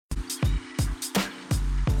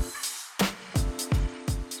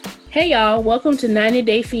Hey y'all, welcome to 90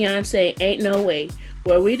 Day Fiancé Ain't No Way,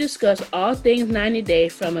 where we discuss all things 90 Day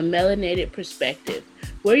from a melanated perspective.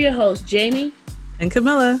 We're your hosts, Jamie and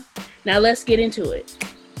Camilla. Now let's get into it.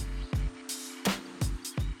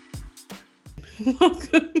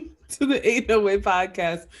 Welcome to the Ain't No Way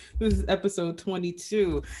podcast. This is episode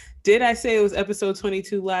 22. Did I say it was episode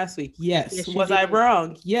 22 last week? Yes. Was I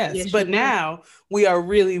wrong? Yes. But now we are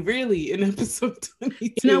really in episode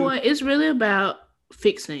 22. You know what? It's really about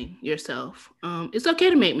fixing yourself. It's okay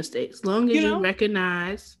to make mistakes, as long as you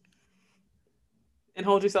recognize and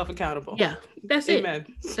hold yourself accountable. Yeah, that's Amen.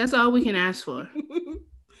 It. That's all we can ask for.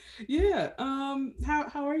 Yeah.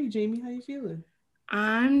 How are you, Jamie? How you feeling?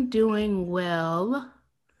 I'm doing well.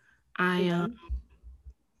 I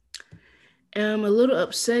am a little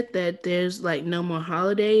upset that there's like no more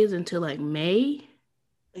holidays until like May.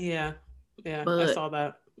 Yeah, but I saw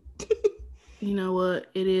that. You know what?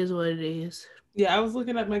 It is what it is. Yeah, I was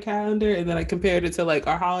looking at my calendar and then I compared it to like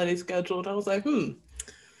our holiday schedule and I was like,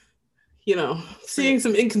 seeing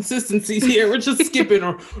some inconsistencies here. We're just skipping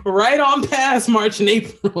right on past March and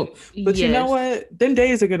April. But You know what? Them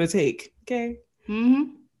days are going to take, okay?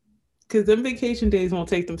 Mm-hmm. Because them vacation days won't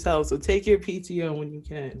take themselves. So take your PTO when you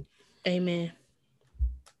can. Amen.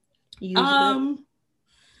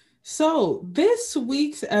 So this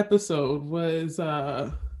week's episode was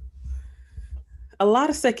a lot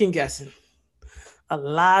of second guessing.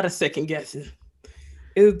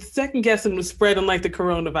 Second guessing was spreading like the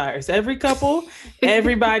coronavirus. Every couple,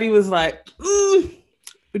 everybody was like,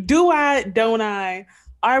 do I, don't I?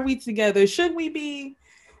 Are we together? Should we be?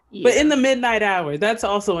 Yeah. But in the midnight hour, that's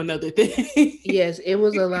also another thing. Yes, it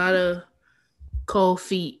was a lot of cold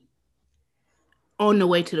feet on the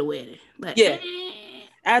way to the wedding. Like,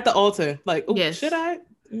 at the altar. Like, yes. Should I?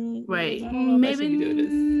 Right. Maybe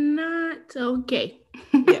not. Okay.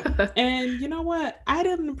 Yeah. And you know what? I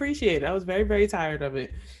didn't appreciate it. I was very, very tired of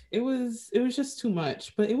it. It was just too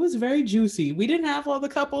much, but it was very juicy. We didn't have all the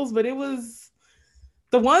couples, but it was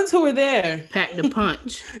the ones who were there. Packed the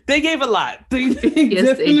punch. They gave a lot. They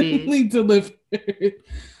yes, definitely delivered.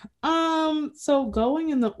 So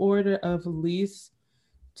going in the order of least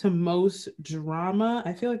to most drama,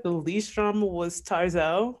 I feel like the least drama was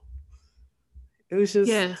Tarzell. It was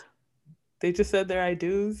just they just said their I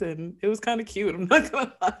do's and it was kind of cute. I'm not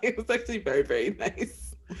gonna lie. It was actually very, very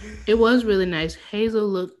nice. It was really nice. Hazel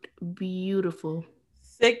looked beautiful.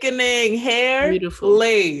 Sickening hair, beautiful.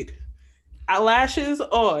 Laid. Eyelashes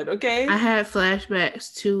on, okay? I had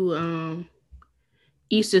flashbacks to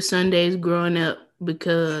Easter Sundays growing up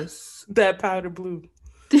because that powder blue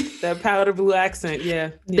accent, yeah.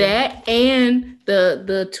 That and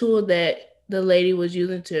the tool that the lady was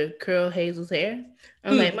using to curl Hazel's hair.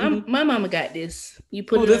 I'm like, my mama got this. You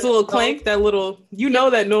put this little clank, that little,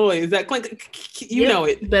 that noise, that clank, you know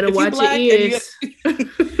it. Better if watch your ears.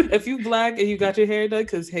 If you black and you got your hair done,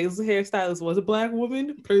 because Hazel's hairstylist was a black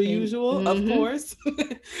woman, per usual, of course.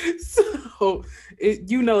 So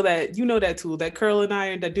that tool, that curl and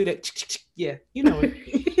iron, that do that, yeah, you know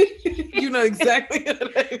it. You know exactly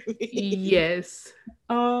what I mean. Yes.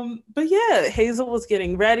 But yeah, Hazel was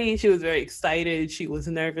getting ready. She was very excited. She was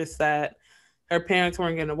nervous that her parents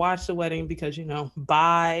weren't going to watch the wedding because,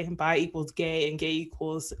 bi equals gay and gay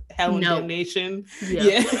equals hell and damnation.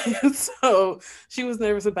 Yeah. So she was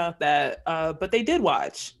nervous about that. But they did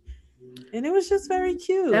watch. And it was just very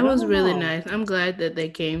cute. That was really nice. I'm glad that they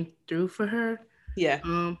came through for her. Yeah.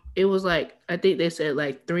 It was like, I think they said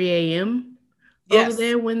like 3 a.m. over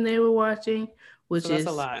there when they were watching, which is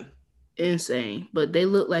a lot. Insane. But they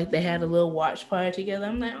looked like they had a little watch party together.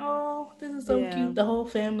 I'm like, oh, this is so cute. The whole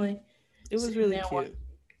family. It was really cute.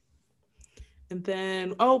 And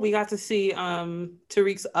then, we got to see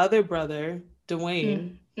Tariq's other brother,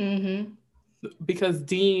 Dwayne. Mm-hmm. Because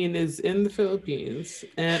Dean is in the Philippines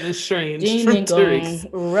and estranged Dean from Tariq.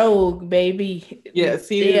 Rogue, baby. Yes,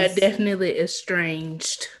 they are definitely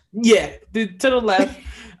estranged. Yeah, to the left,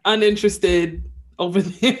 uninterested over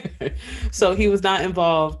there. So he was not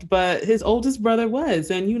involved, but his oldest brother was,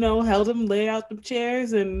 and held him, laid out the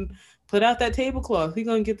chairs and put out that tablecloth. He's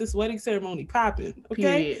gonna get this wedding ceremony popping. Okay.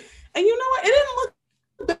 Period. And you know what? It didn't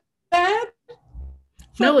look bad.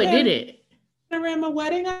 No, it didn't. Around my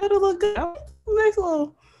wedding, I thought it looked good. Nice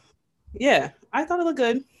little. Yeah, I thought it looked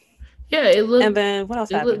good. Yeah, it looked. And then what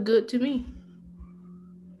else happened? It looked good to me.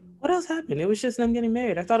 What else happened? It was just them getting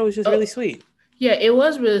married. I thought it was just really sweet. Yeah, it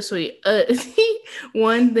was really sweet.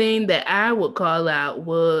 One thing that I would call out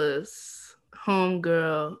was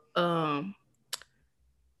homegirl.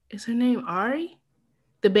 Is her name Ari?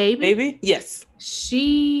 The baby? Baby? Yes.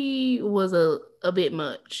 She was a bit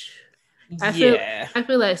much. I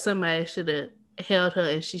feel like somebody should have held her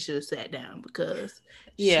and she should have sat down because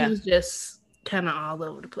she Yeah. was just kind of all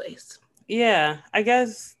over the place. Yeah. I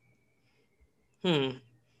guess. Hmm.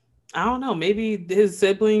 I don't know. Maybe his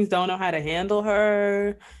siblings don't know how to handle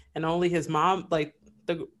her, and only his mom, like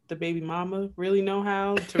the baby mama, really know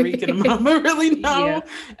how. Tariq and the mama really Yeah, know,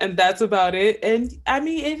 and that's about it. And I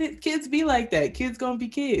mean, kids be like that. Kids gonna be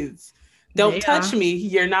kids. Don't they touch are. me.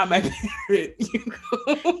 You're not my parent.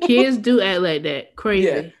 Kids do act like that. Yeah,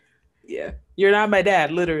 Crazy. yeah. You're not my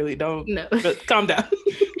dad. Literally, don't. No. But calm down.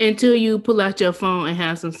 Until you pull out your phone and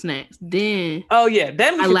have some snacks. Then Oh yeah,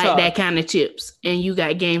 then we I can like that talk. kind of chips. And you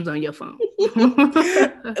got games on your phone.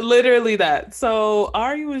 Literally that. So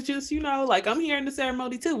Ari was just, like, I'm here in the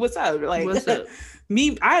ceremony too. What's up? Like, What's up?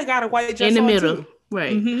 me, I got a white In dress the on middle. too.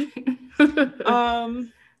 Right.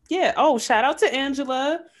 Yeah. Oh, shout out to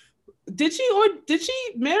Angela. Did she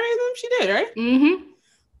marry them? She did, right? Mm-hmm.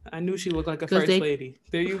 I knew she looked like a 'Cause first lady.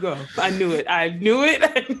 There you go. I knew it. I knew it.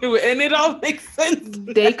 And it all makes sense.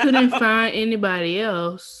 They couldn't find anybody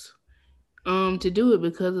else to do it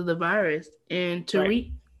because of the virus. And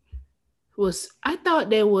Tariq I thought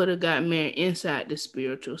they would have got married inside the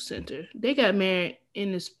spiritual center. They got married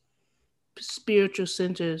in the spiritual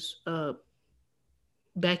center's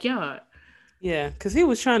backyard. Yeah, because he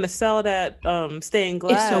was trying to sell that stained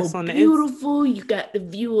It's glass so on the beautiful. You got the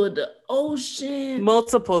view of the ocean.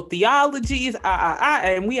 multiple theologies,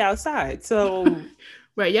 and we outside. So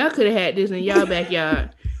Right, y'all could have had this in y'all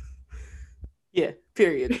backyard. yeah,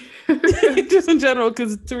 period. Just in general,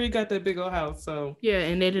 because Tariq got that big old house. So yeah,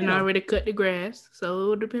 and they didn't already cut the grass, so it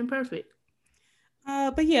would have been perfect.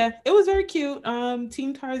 but yeah, it was very cute.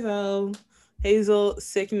 Team Tarzell, Hazel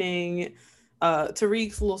sickening.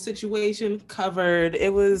 Tariq's little situation covered.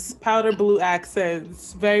 It was powder blue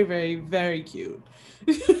accents. Very, very, very cute.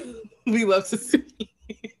 We love to see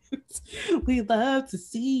it. We love to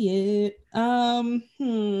see it.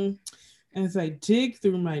 As I dig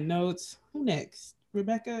through my notes, who next?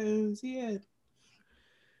 Rebecca and Ziad.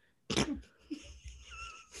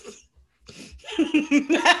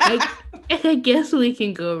 I guess we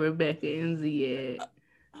can go Rebecca and Ziad.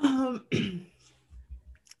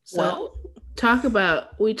 So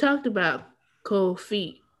we talked about cold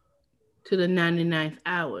feet to the 99th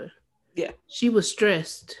hour. Yeah. She was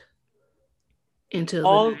stressed until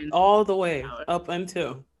all the way hour. Up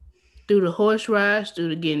until through the horse rides, through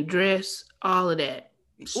the getting dressed, all of that.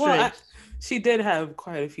 Well, she did have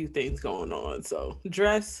quite a few things going on. So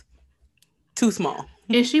dress too small.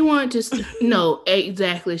 And she wanted to no,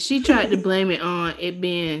 exactly. She tried to blame it on it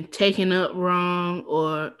being taken up wrong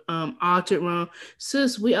or altered wrong.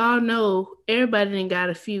 Sis, we all know everybody done got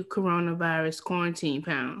a few coronavirus quarantine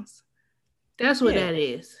pounds. That's what that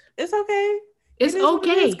is. It's okay. It's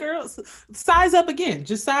okay. Girls. Size up again.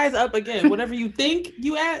 Just size up again. Whatever you think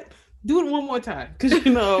you at, do it one more time. Because,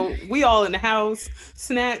 we all in the house.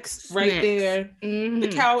 Snacks right there. Mm-hmm. The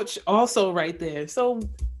couch also right there. So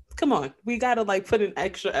come on. We got to put in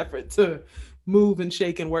extra effort to move and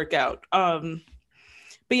shake and work out.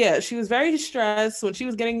 But yeah, she was very stressed when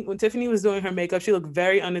Tiffany was doing her makeup. She looked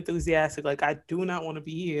very unenthusiastic. Like, I do not want to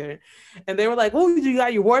be here. And they were like, "Oh, you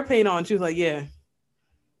got your war paint on." She was like, "Yeah."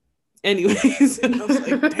 Anyways, and I was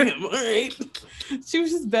like, "Damn, all right." She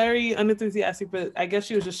was just very unenthusiastic, but I guess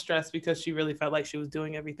she was just stressed because she really felt like she was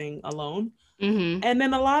doing everything alone. Mm-hmm. And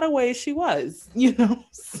in a lot of ways, she was, Yeah,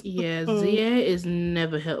 Zia is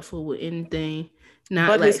never helpful with anything.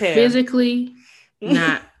 Not but physically,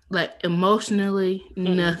 not emotionally,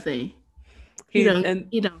 nothing. He don't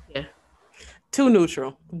care. Too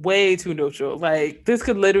neutral, way too neutral. Like, this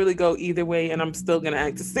could literally go either way, and I'm still gonna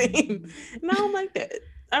act the same. And I don't like that.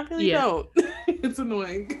 I really don't. It's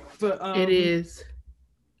annoying, but it is.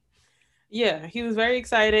 Yeah, he was very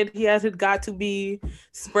excited. He got to be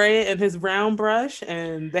sprayed in his brown brush,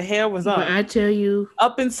 and the hair was up. But I tell you,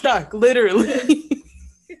 up and stuck, literally.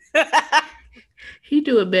 He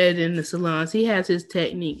do it better than the salons. He has his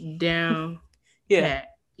technique down. Yeah.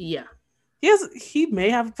 Yeah. Yes, he may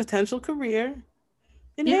have a potential career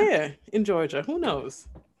in hair in Georgia. Who knows?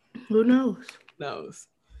 Who knows?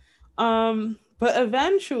 But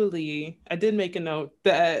eventually, I did make a note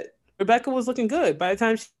that Rebecca was looking good. By the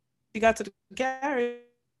time she got to the carriage,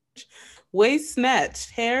 waist snatched,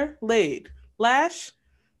 hair laid, lash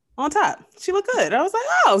on top. She looked good. I was like,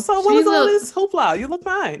 "Oh, so what was all this hoopla? You look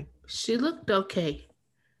fine." She looked okay.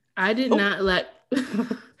 I did not like.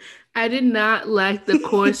 I did not like the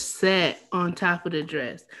corset on top of the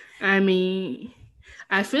dress. I mean,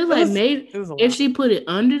 I feel maybe if she put it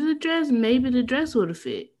under the dress, maybe the dress would have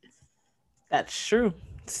fit. That's true.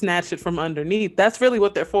 snatch it from underneath. That's really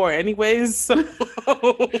what they're for anyways. So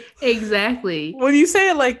Exactly. when you say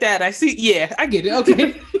it like that, I see. Yeah, I get it.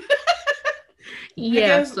 Okay.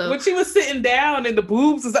 Yeah. So when she was sitting down and the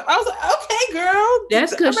boobs was up, I was like, okay, girl.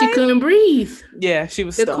 that's because she couldn't breathe. Yeah, she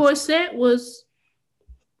was The stuffed. corset was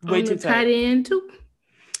way too tight end too.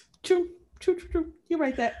 True. You're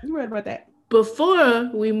right about that. Before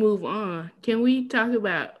we move on, can we talk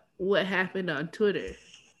about what happened on Twitter?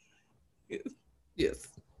 Yes.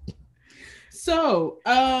 So,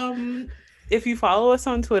 if you follow us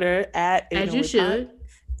on Twitter at As you should.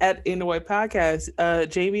 At In the White Podcast,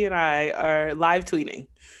 Jamie and I are live tweeting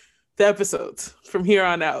the episodes from here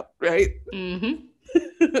on out, right? Mm-hmm.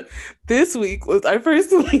 This week was our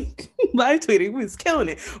first week live tweeting. We was killing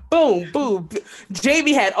it. Boom, boom.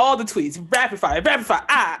 Jamie had all the tweets. Rapid fire.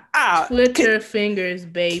 Twitter fingers,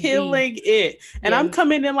 baby. Killing it. And I'm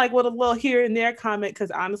coming in like with a little here and there comment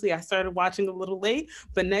because honestly, I started watching a little late.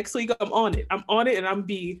 But next week, I'm on it. And I'm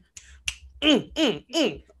be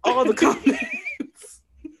all the comments.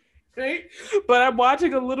 Right? But I'm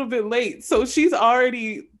watching a little bit late. So she's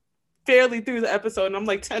already fairly through the episode and I'm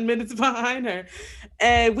like 10 minutes behind her.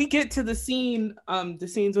 And we get to the scenes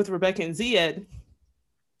with Rebecca and Zied.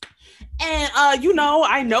 And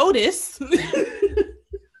I noticed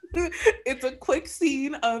it's a quick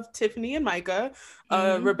scene of Tiffany and Micah,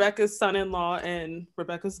 Rebecca's son-in-law and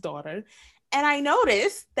Rebecca's daughter. And I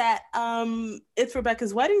noticed that it's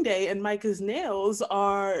Rebecca's wedding day and Micah's nails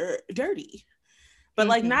are dirty. But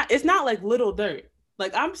it's not like little dirt.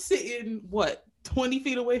 Like I'm sitting 20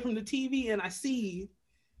 feet away from the TV and I see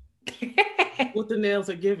what the nails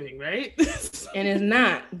are giving, right? And it's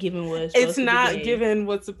not giving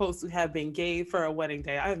what's supposed to have been gave for a wedding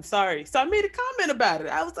day. I'm sorry. So I made a comment about it.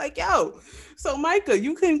 I was like, yo, so Micah,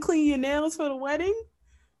 you couldn't clean your nails for the wedding?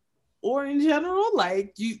 Or in general?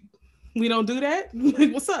 Like we don't do that?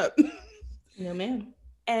 Like, what's up? No, ma'am.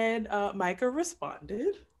 And Micah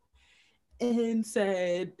responded and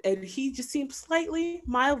said, and he just seemed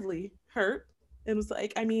mildly hurt and was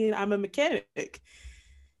like, I mean, I'm a mechanic.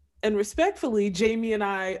 And respectfully, Jamie and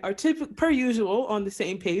I are per usual on the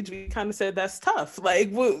same page. We kind of said that's tough.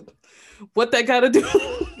 Like, what that got to do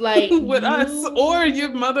like with us or your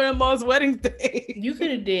mother-in-law's wedding day? You could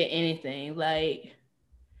have did anything. Like,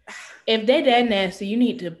 if they're that nasty, you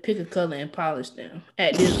need to pick a color and polish them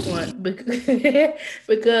at this point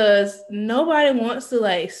because nobody wants to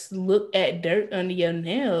like look at dirt under your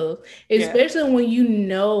nails, especially when you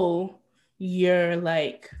know you're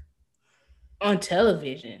like on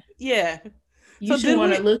television. Yeah. You should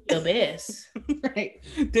want to look your best. Right.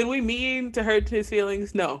 Did we mean to hurt his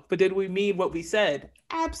feelings? No. But did we mean what we said?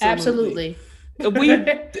 Absolutely.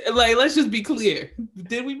 Let's just be clear.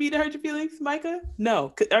 Did we mean to hurt your feelings, Micah?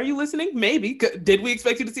 No. Are you listening? Maybe. Did we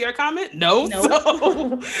expect you to see our comment? No.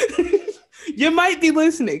 So you might be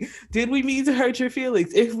listening. Did we mean to hurt your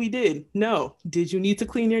feelings? If we did, no. Did you need to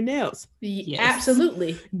clean your nails? Yes.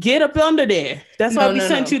 Absolutely. Get up under there. That's why we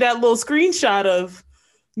sent you that little screenshot of,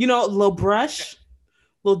 a little brush,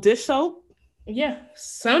 little dish soap. Yeah.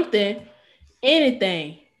 Something,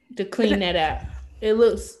 anything to clean that out. It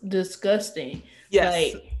looks disgusting.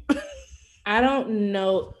 Yes. Like, I don't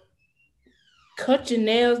know. Cut your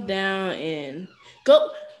nails down and go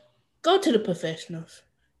to the professionals.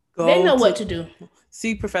 They know what to do.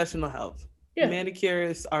 Seek professional help. Yeah.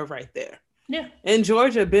 Manicurists are right there. Yeah. And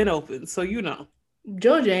Georgia been open, so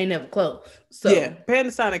Georgia ain't never closed. So yeah,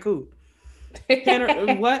 Panasonic who?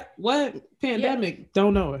 What pandemic? Yeah.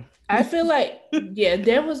 Don't know her. I feel like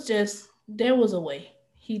there was a way.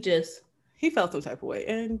 He felt some type of way,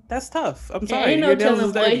 and that's tough. I'm sorry. Ain't no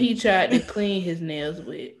telling what he tried to clean his nails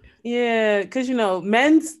with. Yeah, because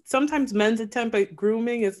sometimes men's attempt at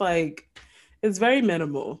grooming is like, it's very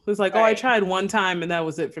minimal. It's like, I tried one time and that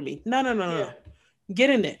was it for me. No. Get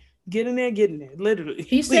in there. Literally.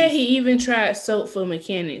 He said he even tried soap for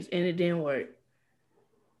mechanics and it didn't work.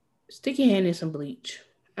 Stick your hand in some bleach.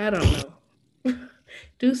 I don't know.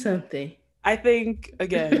 Do something. I think,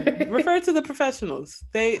 again, refer to the professionals.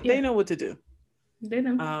 They know what to do. They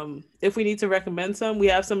know. If we need to recommend some, we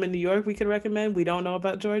have some in New York we can recommend. We don't know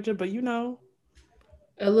about Georgia, but a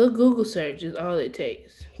little Google search is all it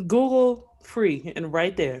takes. Google free and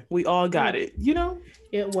right there. We all got it. Yeah,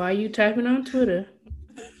 while you typing on Twitter,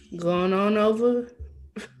 going on over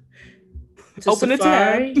to open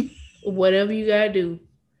Safari, a tab. Whatever you gotta do,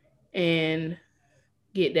 and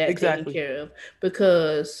get that taken care of.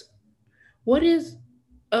 Because what is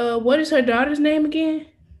her daughter's name again?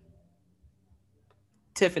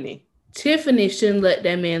 Tiffany. Tiffany shouldn't let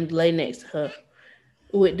that man lay next to her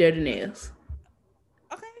with dirty nails.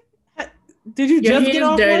 Okay. Did you just get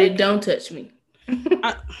off dirty? Work? Don't touch me.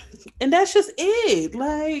 And that's just it.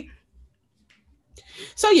 Like,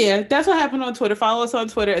 so yeah, that's what happened on Twitter. Follow us on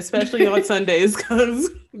Twitter, especially on Sundays, because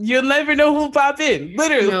you'll never know who'll pop in.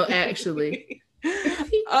 Literally. No, actually.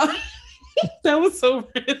 That was so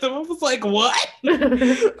random. I was like, what?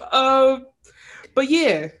 But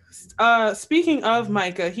yeah, speaking of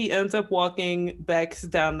Micah, he ends up walking Bex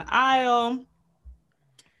down the aisle.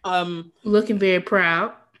 Looking very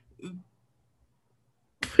proud.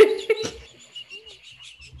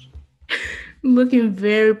 Looking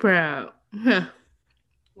very proud. Huh.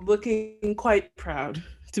 Looking quite proud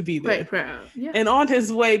to be there. Quite proud. Yeah. And on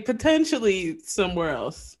his way potentially somewhere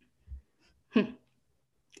else.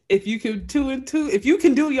 If you can if you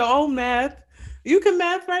can do your own math, you can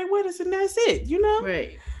math right with us, and that's it, you know?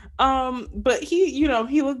 Right. But he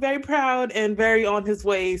looked very proud and very on his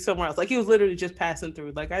way somewhere else. Like he was literally just passing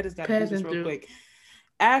through. Like, I just got to do this real quick.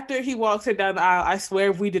 After he walks her down the aisle, I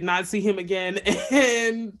swear we did not see him again.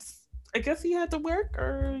 And I guess he had to work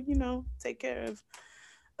or, take care of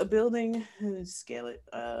a building and scale it.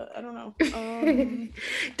 I don't know.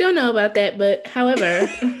 Don't know about that, but however.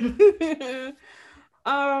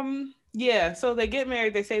 Yeah, so they get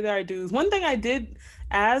married, they say their dues. One thing I did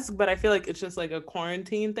ask, but I feel like it's just like a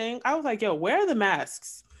quarantine thing. I was like, yo, where are the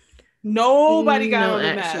masks? Nobody got on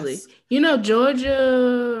the masks.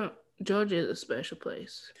 Georgia is a special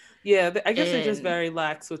place. Yeah, I guess they're just very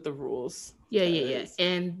lax with the rules. Yeah.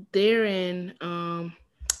 And they're in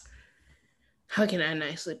how can I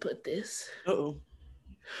nicely put this?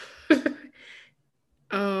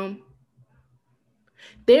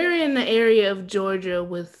 They're in the area of Georgia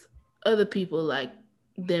with other people like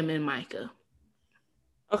them and Micah.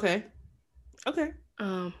 Okay.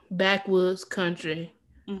 Backwoods country,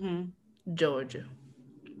 Georgia.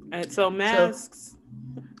 And so masks.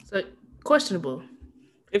 So questionable.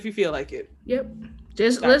 If you feel like it. Yep.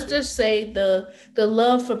 Let's just say the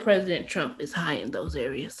love for President Trump is high in those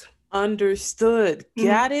areas. Understood.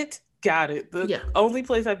 Got it. The only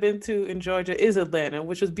place I've been to in Georgia is Atlanta,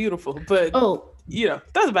 which was beautiful. But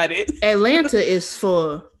that's about it. Atlanta is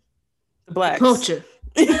for the blacks. Culture.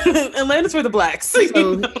 Atlanta's for the blacks. So it's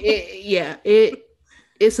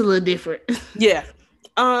a little different. Yeah.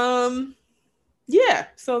 Yeah.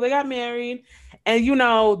 So they got married. And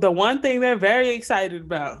the one thing they're very excited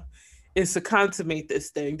about is to consummate this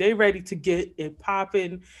thing. They ready to get it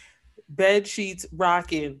popping, bed sheets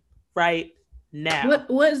rocking right now.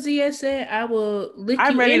 What Zia said? I will lick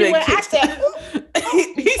I'm you ready anywhere. to kiss. I said,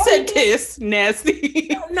 he said kiss. Nasty.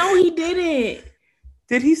 No, he didn't.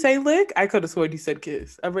 Did he say lick? I could have sworn he said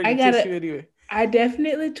kiss. I'm ready to kiss you anyway. I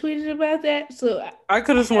definitely tweeted about that. So I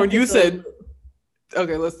could have sworn you said.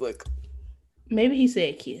 Okay, let's look. Maybe he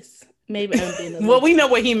said kiss. Maybe I'm being well, we know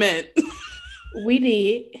what he meant. We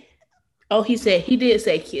did. Oh, he did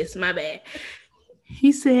say kiss. My bad.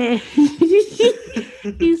 He said,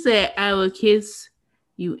 I will kiss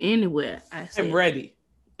you anywhere. I said, I'm ready.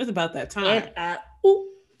 It's about that time.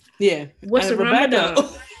 Yeah. What's the Ramadan?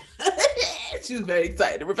 She was very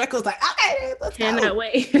excited. Rebecca was like, okay, let's go. Cannot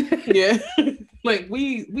wait. Yeah. Like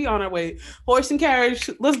we on our way. Horse and carriage.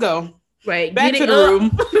 Let's go. Right. Back to the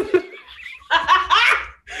room.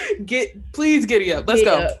 Please giddy up. Let's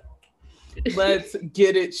go. Let's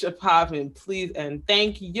get it popping, please, and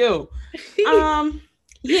thank you.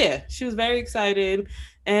 Yeah, she was very excited,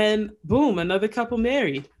 and boom, another couple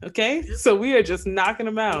married. Okay, so we are just knocking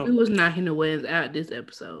them out. We was knocking the wins out this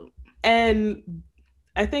episode, and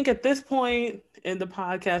I think at this point in the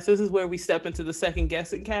podcast, this is where we step into the second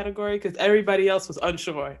guessing category because everybody else was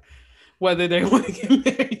unsure whether they want to get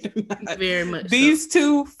married or not. Very much. These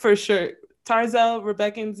two for sure. Tarzell,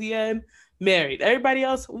 Rebecca, and Zian married. Everybody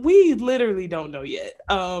else, we literally don't know yet.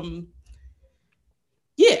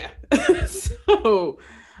 Yeah. So,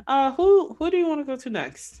 who do you want to go to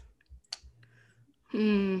next?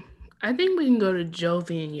 I think we can go to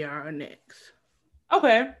Jovi and Yara next.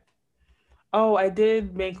 Okay. Oh, I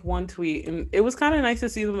did make one tweet, and it was kind of nice to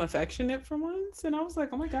see them affectionate for once. And I was like,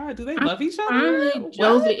 oh my God, do they love each other? Finally,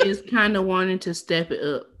 Jovi is kind of wanting to step it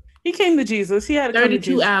up. He came to Jesus. He had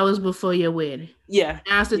 32 hours before your wedding. Yeah.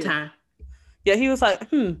 Now's the time. Yeah, he was like,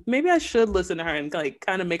 maybe I should listen to her and like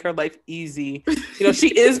kind of make her life easy. She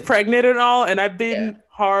is pregnant and all, and I've been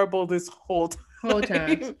horrible this whole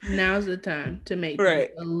time. Now's the time to make things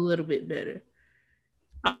a little bit better.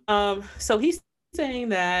 So he's saying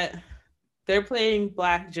that they're playing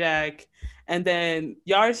blackjack, and then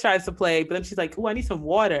Yars tries to play, but then she's like, "Oh, I need some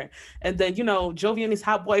water." And then Jovi and his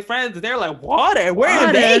hot boyfriends, they're like, "Water? We're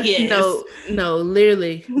in Vegas." No,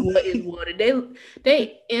 literally, what is water?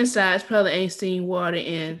 They insides probably ain't seen water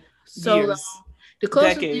in so long. The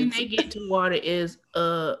closest thing decades. they get to water is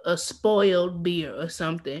a spoiled beer or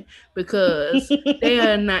something because they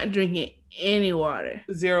are not drinking any water.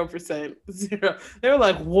 0%. Zero. They were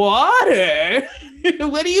like, water?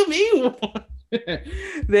 What do you mean? Water?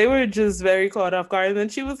 They were just very caught off guard. And then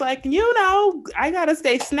she was like, I gotta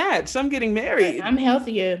stay snatched. I'm getting Right. married. I'm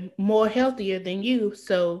healthier, more healthier than you,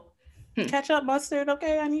 so Ketchup, mustard.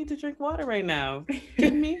 Okay, I need to drink water right now.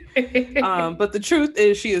 Kidding me? But the truth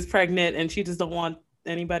is, she is pregnant, and she just don't want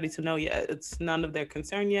anybody to know yet. It's none of their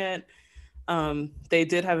concern yet. They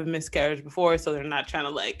did have a miscarriage before, so they're not trying to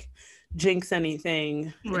like jinx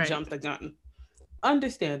anything and right. jump the gun.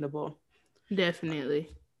 Understandable. Definitely.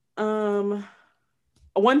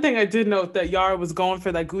 One thing I did note that Yara was going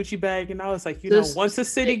for that Gucci bag, and I was like, once a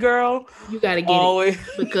city girl, you gotta get always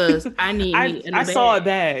it because I need. I saw a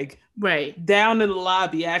bag right down in the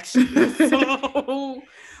lobby actually. So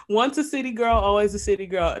once a city girl, always a city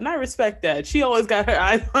girl, and I respect that. She always got her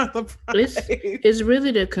eyes on the prize. It's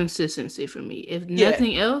really the consistency for me. If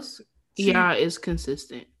nothing else, Yara is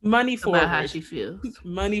consistent. Money forward. About how she feels.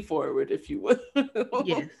 Money forward, if you would.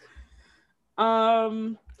 Yes.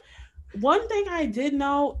 One thing I did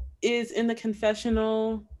know is in the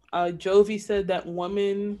confessional, Jovi said that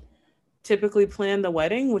women typically plan the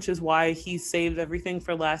wedding, which is why he saved everything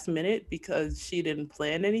for last minute because she didn't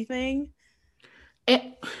plan anything.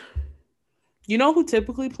 You know who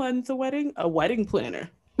typically plans a wedding? A wedding planner,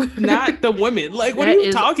 not the women. Like, what are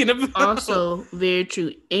you talking about? Also, very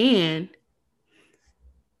true. And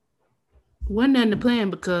wasn't nothing to plan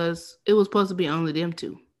because it was supposed to be only them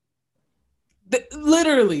two.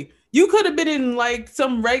 Literally. You could have been in like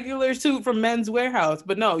some regular suit from Men's Warehouse,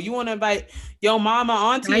 but no, you want to invite your mama,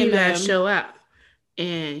 auntie, and them show out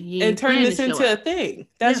and turn this into a thing.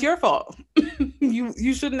 That's your fault.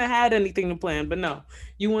 You shouldn't have had anything to plan, but no,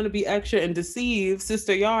 you want to be extra and deceive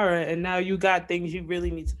Sister Yara, and now you got things you really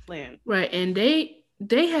need to plan. Right, and they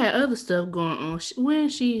had other stuff going on when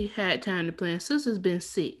she had time to plan. Sister's been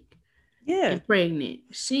sick, and pregnant.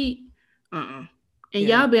 And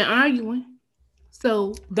y'all been arguing.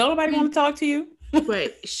 So don't nobody want to talk to you.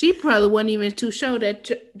 Right. She probably wasn't even too sure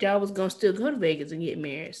that y'all was gonna still go to Vegas and get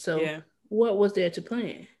married. So what was there to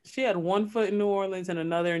plan? She had one foot in New Orleans and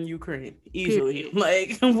another in Ukraine. Easily.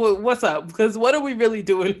 Like, what's up? Because what are we really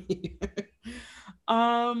doing here?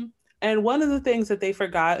 And one of the things that they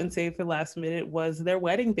forgot and saved for last minute was their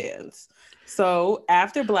wedding bands. So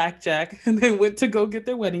after Blackjack, they went to go get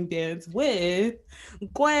their wedding bands with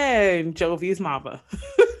Gwen, Jovi's mama.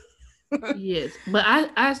 Yes, but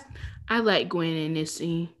I like Gwen in this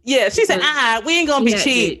scene. Yeah, she said, we ain't gonna be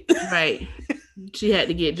cheap. Right. She had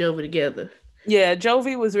to get Jovi together. Yeah,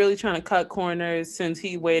 Jovi was really trying to cut corners since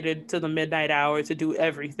he waited to the midnight hour to do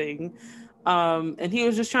everything. And he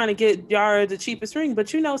was just trying to get Yara the cheapest ring. But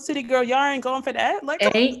city girl, Yara ain't going for that. Like,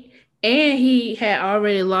 and he had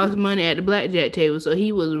already lost money at the blackjack table, so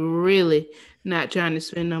he was really not trying to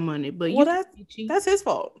spend no money. But that's his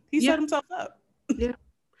fault. He set himself up. Yeah.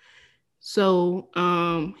 So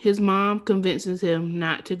his mom convinces him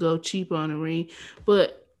not to go cheap on a ring,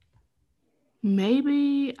 but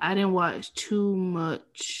maybe I didn't watch too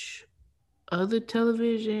much other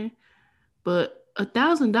television, but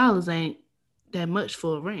 $1,000 ain't that much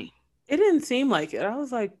for a ring. It didn't seem like it. I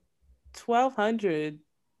was like, $1,200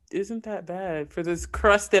 isn't that bad for this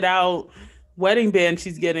crusted out wedding band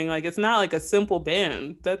she's getting. Like, it's not like a simple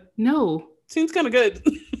band. That seems kind of good.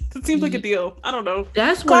 It seems like a deal. I don't know.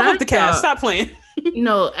 That's what I the cast. Stop playing.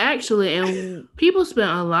 No, actually, and people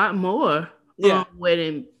spend a lot more on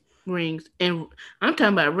wedding rings, and I'm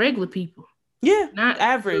talking about regular people. Yeah, not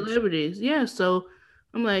average celebrities. Yeah, so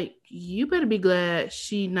I'm like, you better be glad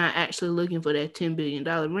she not actually looking for that $10 billion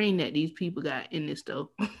ring that these people got in this store.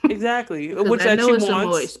 Exactly, which I know she wants, some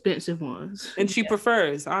more expensive ones, and she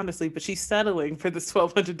prefers honestly, but she's settling for this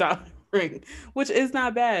 $1,200 ring, which is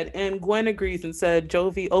not bad. And Gwen agrees and said,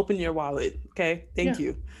 "Jovi, open your wallet, okay? Thank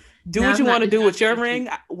you. Do what you want to do with your ring.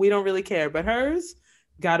 We don't really care, but hers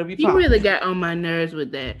gotta be." He really got on my nerves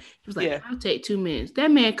with that. He was like, "I'll take 2 minutes."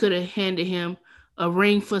 That man could have handed him a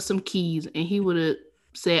ring for some keys, and he would have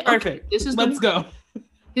said, "Perfect, this is let's go."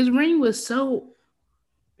 His ring was so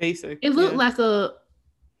basic. It looked like a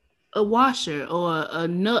washer or a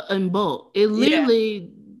nut and bolt. It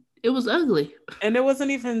literally. It was ugly. And it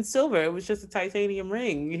wasn't even silver. It was just a titanium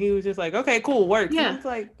ring. He was just like, okay, cool, works. Yeah. It's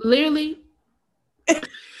like, literally.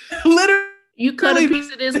 You cut a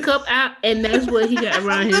piece of this cup out, and that's what he got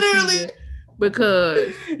around his finger.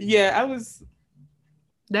 Because.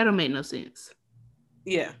 That don't make no sense.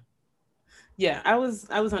 Yeah. Yeah, I was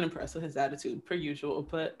unimpressed with his attitude, per usual.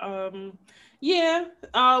 But,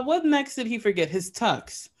 what next did he forget? His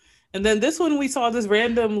tux. And then this one, we saw this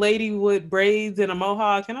random lady with braids and a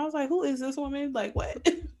mohawk, and I was like, "Who is this woman? Like, what?"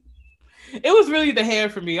 It was really the hair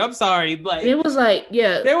for me. I'm sorry, like It was like,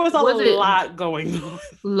 yeah, there was a was it lot going on.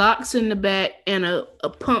 locks in the back and a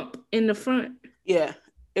pump in the front? Yeah,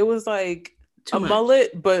 it was like Too a much.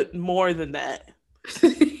 mullet, but more than that.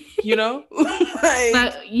 You know,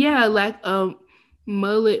 like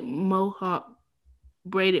mullet mohawk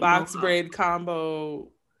braided box mohawk. braid combo,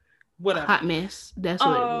 whatever. Hot mess. That's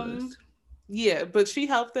what it was. Yeah, but she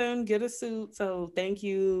helped them get a suit. So thank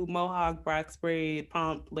you, Mohawk box braid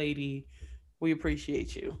pump lady. We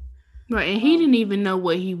appreciate you. Right, and he didn't even know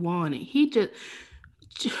what he wanted. He just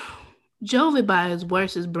Jovi by his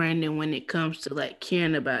worst is Brandon when it comes to like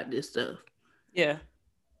caring about this stuff. Yeah,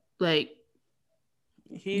 like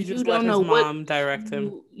he just let his mom direct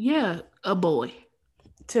him. Yeah, a boy.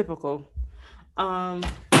 Typical. Sorry,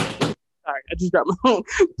 I just dropped my phone.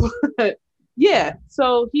 But yeah,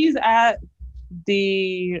 so he's at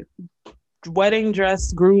the wedding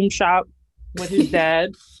dress groom shop with his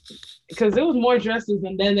dad because there was more dresses,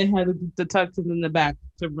 and then they had the tuxes in the back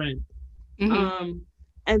to rent. Mm-hmm.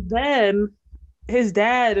 And then his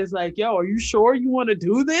dad is like, "Yo, are you sure you want to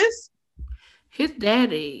do this?" His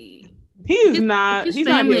daddy, he's not. His he's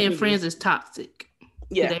family not and friends is toxic.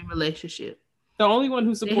 Yeah, to their relationship. The only one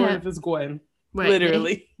who's supportive is Gwen. Right,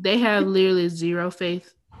 literally, they have literally zero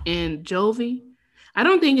faith in Jovi. I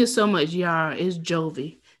don't think it's so much Yara, it's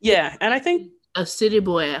Jovi. Yeah, and I think a city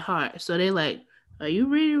boy at heart. So they like, are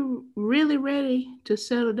you really ready to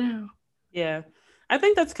settle down? Yeah. I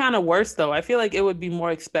think that's kind of worse though. I feel like it would be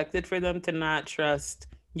more expected for them to not trust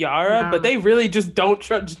Yara, but they really just don't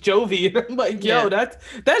trust Jovi. I'm like, yo,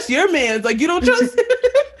 that's your man. Like, you don't trust him.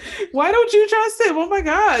 Why don't you trust him? Oh my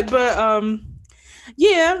God. But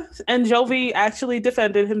yeah, and Jovi actually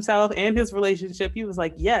defended himself and his relationship. He was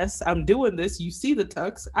like, yes, I'm doing this. You see the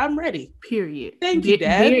tux. I'm ready. Period. Thank you,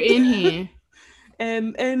 Dad. Beer in hand.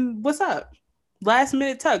 and what's up? Last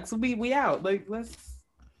minute tux. We out. Like, let's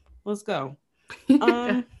go.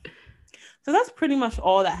 So that's pretty much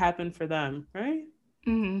all that happened for them, right?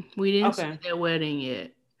 Mm-hmm. We didn't see their wedding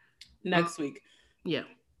yet. Next week. Yeah.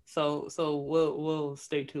 So we'll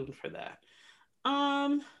stay tuned for that.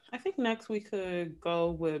 I think next we could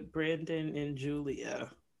go with Brandon and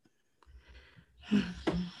Julia.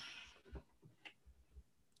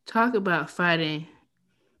 Talk about fighting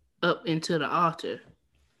up into the altar.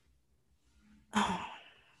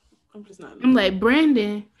 I'm like,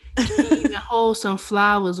 Brandon can't even hold some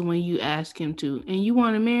flowers when you ask him to, and you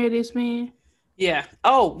want to marry this man? Yeah.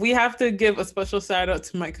 Oh, we have to give a special shout out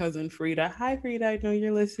to my cousin Frida. Hi, Frida. I know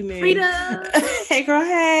you're listening. Frida. Hey, girl.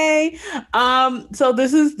 Hey. So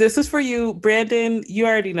this is for you, Brandon. You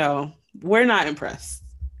already know we're not impressed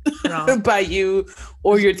by you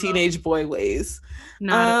or your teenage boy ways.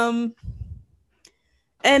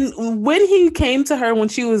 And when he came to her when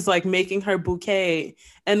she was like making her bouquet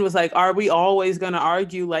and was like, "Are we always going to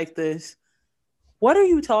argue like this?" What are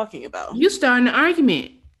you talking about? You starting an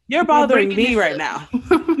argument. You're bothering me right now.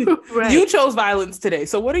 Right. You chose violence today.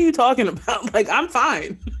 So what are you talking about? Like, I'm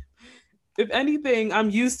fine. If anything, I'm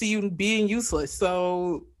used to you being useless.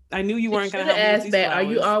 So I knew you weren't going to help me with these flowers. Are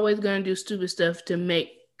you always going to do stupid stuff to make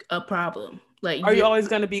a problem? Like, are you always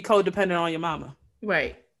going to be codependent on your mama?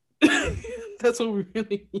 Right. That's what we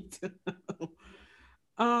really need to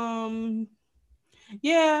know.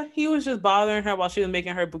 Yeah, he was just bothering her while she was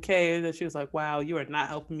making her bouquet. That she was like, "Wow, you are not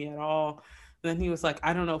helping me at all." And then he was like,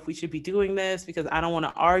 "I don't know if we should be doing this because I don't want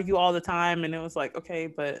to argue all the time." And it was like, okay,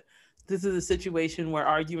 but this is a situation where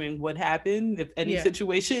arguing would happen. If any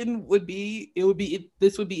situation would be,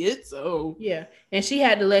 this would be it. So yeah, and she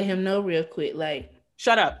had to let him know real quick, like,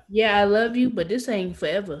 shut up. Yeah, I love you, but this ain't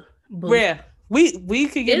forever. Yeah, we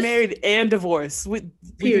could get married and divorce.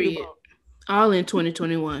 Period. All in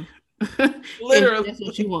 2021. Literally, that's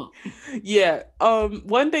what you want. Yeah.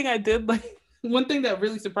 One thing that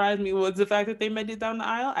really surprised me was the fact that they made it down the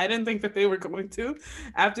aisle. I didn't think that they were going to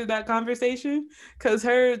after that conversation, because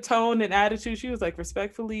her tone and attitude, she was like,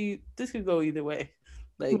 respectfully, this could go either way.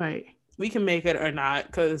 Like, right. We can make it or not,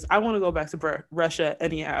 because I want to go back to Russia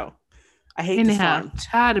anyhow. I hate this farm.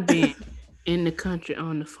 Tired of being in the country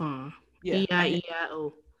on the farm. Yeah.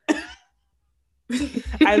 E-I-E-I-O.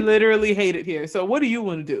 I literally hate it here. So what do you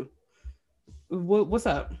want to do? What's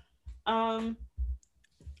up?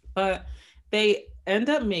 But they end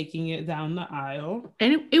up making it down the aisle.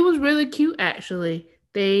 And it was really cute, actually.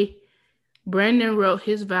 Brandon wrote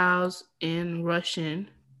his vows in Russian,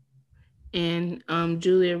 and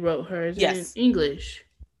Julia wrote hers in English,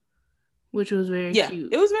 which was very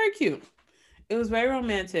cute. It was very cute. It was very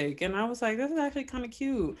romantic, and I was like, this is actually kind of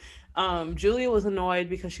cute. Julia was annoyed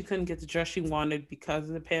because she couldn't get the dress she wanted because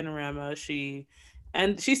of the panorama. She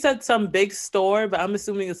said some big store, but I'm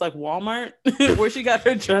assuming it's like Walmart where she got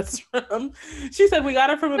her dress from. She said we got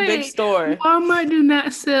her from a big store. Walmart do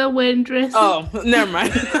not sell wedding dresses. Oh, never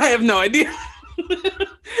mind. I have no idea.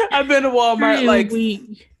 I've been to Walmart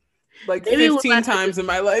like 15 times in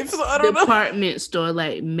my life, so I don't know. Department store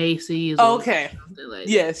like Macy's. Okay. Like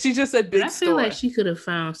yeah, she just said big store. I feel like she could have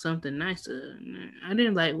found something nicer. I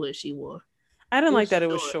didn't like what she wore. I didn't like that it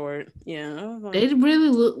was short. Yeah. They really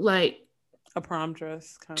look like a prom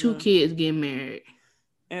dress. Two kids getting married.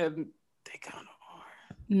 And they kind of are.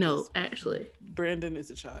 No, actually. Brandon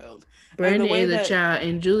is a child. Brandon is a child,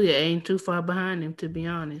 and Julia ain't too far behind him, to be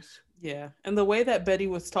honest. Yeah. And the way that Betty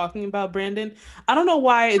was talking about Brandon, I don't know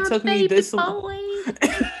why it took me this long.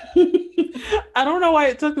 I don't know why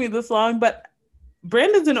it took me this long, but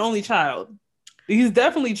Brandon's an only child. He's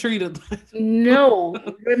definitely treated No.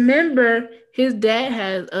 Remember, his dad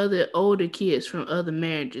has other older kids from other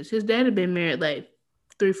marriages. His dad had been married like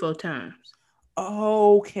 3-4 times.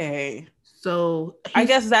 Okay. So I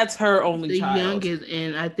guess that's her only child. The youngest,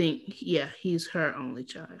 and I think, he's her only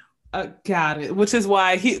child. Got it. Which is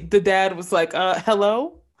why the dad was like,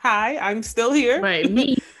 hello, hi, I'm still here. Right,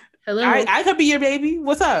 me. Hello. I could be your baby.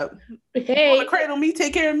 What's up? Hey. Want to cradle me,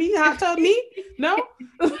 take care of me, hot tub me? No?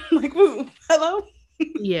 Like, hello?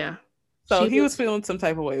 Yeah. So he was feeling some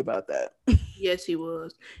type of way about that. Yes, he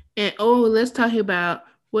was. And let's talk about,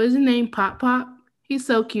 what is his name? Pop Pop. He's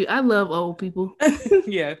so cute. I love old people.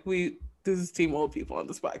 Yeah, this is team old people on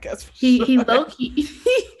this podcast. He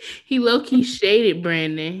low-key shaded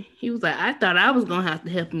Brandon. He was like, I thought I was gonna have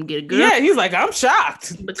to help him get a girl. Yeah, he's like, I'm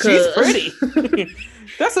shocked. She's pretty.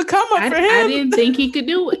 That's a come up for him. I didn't think he could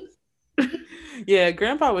do it. Yeah,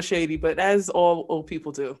 Grandpa was shady, but as all old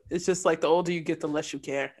people do, it's just like the older you get, the less you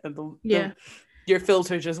care, and your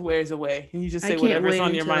filter just wears away, and you just say whatever's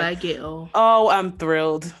on your mind. I get old. Oh, I'm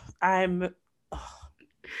thrilled. I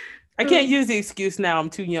can't use the excuse now. I'm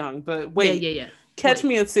too young, but wait. Yeah. Catch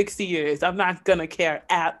me in 60 years. I'm not gonna care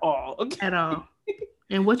at all. Okay? At all.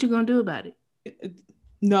 And what you gonna do about it?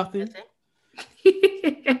 Nothing.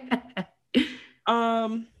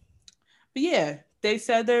 But yeah, they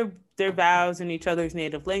said their vows in each other's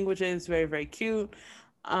native languages. Very, very cute.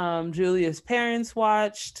 Julia's parents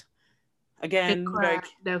watched. Again,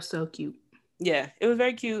 that was so cute. Yeah, it was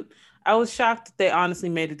very cute. I was shocked that they honestly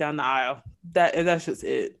made it down the aisle. That's just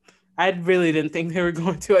it. I really didn't think they were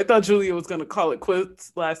going to. I thought Julia was going to call it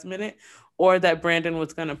quits last minute, or that Brandon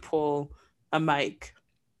was going to pull a mic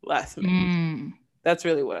last minute. That's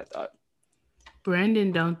really what I thought.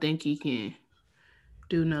 Brandon don't think he can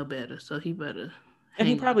do no better, so he better. And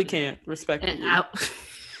he probably can't, respectfully. I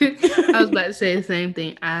was about to say the same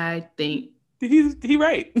thing. I think he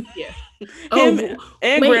right. Yeah. Him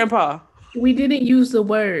and Grandpa. We didn't use the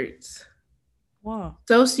words. Wow.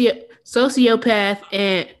 Sociopath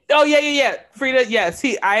and yeah. Frida, yes,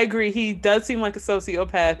 I agree. He does seem like a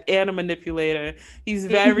sociopath and a manipulator. He's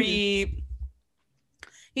very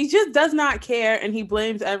he just does not care, and he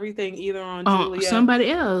blames everything either on Julia,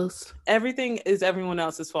 somebody else. Everything is everyone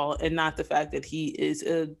else's fault, and not the fact that he is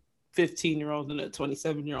a 15-year-old in a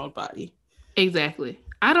 27-year-old body. Exactly.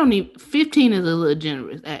 15 is a little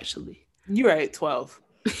generous, actually. You're right, 12.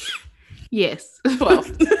 Yes.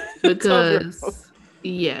 12. Because,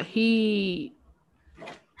 he...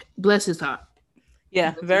 Bless his heart.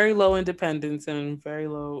 Yeah, very low independence and very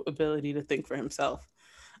low ability to think for himself.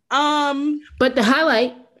 But the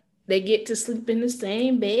highlight, they get to sleep in the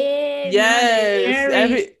same bed.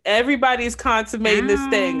 Yes. Everybody's consummating this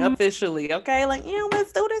thing officially. Okay, like,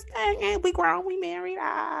 let's do this thing. And we grown, we married.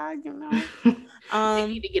 They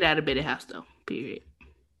need to get out of Betty house though. Period.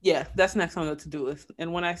 Yeah, that's next on the to-do list.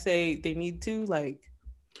 And when I say they need to, like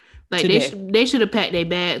they should have packed their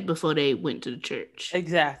bags before they went to the church.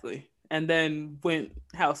 Exactly. And then went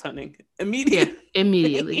house hunting immediately. Yeah,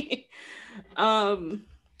 immediately.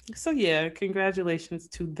 So yeah, congratulations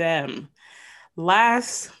to them.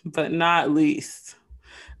 Last but not least,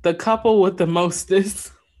 the couple with the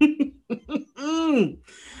mostest.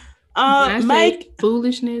 Mike,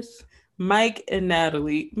 foolishness. Mike and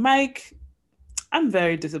Natalie. Mike, I'm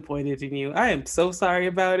very disappointed in you. I am so sorry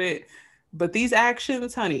about it. But these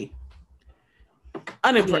actions, honey,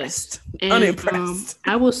 unimpressed. Yes. And, unimpressed.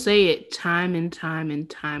 I will say it time and time and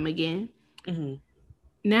time again. Mm-hmm.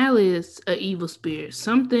 Natalie is an evil spirit.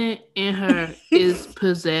 Something in her is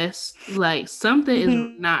possessed. Like something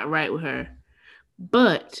is not right with her.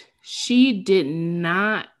 But she did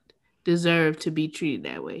not deserve to be treated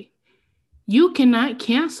that way. You cannot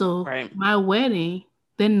cancel my wedding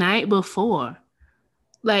the night before.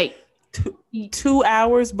 Like 2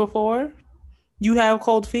 hours before you have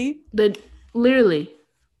cold feet? literally.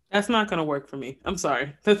 That's not gonna work for me. I'm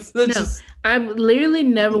sorry. That's No, just I literally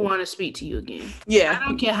never want to speak to you again. yeah. I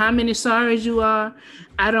don't care how many sorries you are.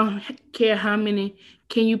 I don't care how many.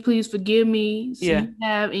 Can you please forgive me? So Yeah. you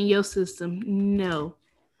have in your system. No,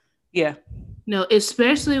 Yeah. no,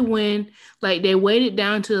 especially when like they waited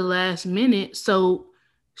down to the last minute. So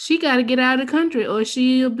she got to get out of the country or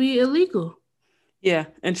she'll be illegal. Yeah,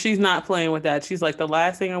 and she's not playing with that. She's like, the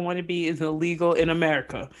last thing I want to be is illegal in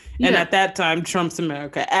America. And Yeah, at that time, Trump's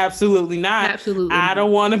America. Absolutely not. absolutely I not.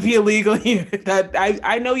 don't want to be illegal here. That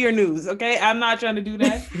I know your news, okay? I'm not trying to do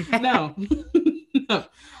that. No.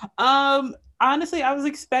 No. Honestly, I was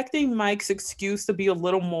expecting Mike's excuse to be a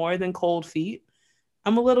little more than cold feet.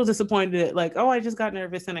 I'm a little disappointed, like, oh, I just got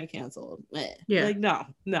nervous and I canceled. Yeah. Like, no,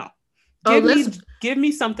 no. Oh, Give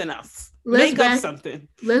me something else. let's Make up back something.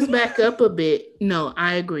 let's back up a bit. No,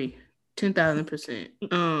 I agree,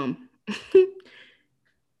 10,000%.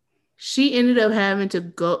 She ended up having to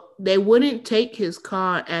go. They wouldn't take his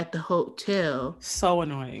car at the hotel So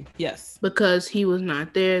annoying. Yes. because he was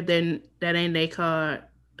not there. Then that ain't their car.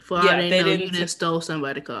 For all Yeah, they they know, you didn't. done stole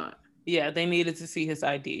somebody's car. Yeah, they needed to see his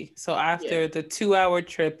ID. So Yeah. after the 2 hour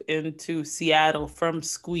trip into Seattle from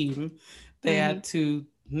Squeam, they had to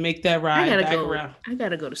make that ride back around. I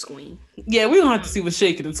gotta go to Squeam. Yeah, we don't have to see what's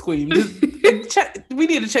shaking and Squeam. We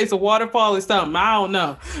need to chase a waterfall or something. I don't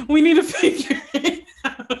know. We need to figure it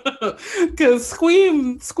out. Because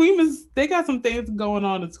Squeam is, they got some things going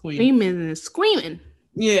on in Squeam. Screaming and screaming.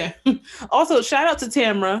 Yeah. Also, shout out to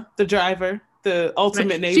Tamra, the driver, the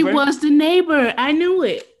ultimate neighbor. She was the neighbor. I knew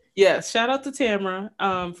it. Yes, shout out to Tamra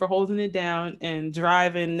for holding it down and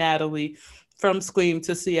driving Natalie from Squeam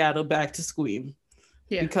to Seattle back to Squeam.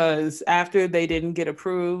 Yeah. Because after they didn't get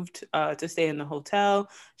approved to stay in the hotel,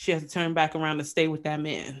 she had to turn back around to stay with that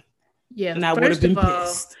man. Yeah, and I would have been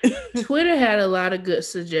pissed. Twitter had a lot of good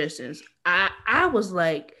suggestions. I was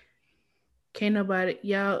like, can't nobody,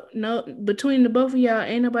 y'all, no, between the both of y'all,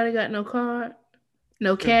 ain't nobody got no card,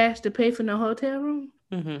 no cash to pay for no hotel room.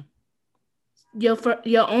 Mm-hmm.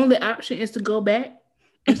 Your only option is to go back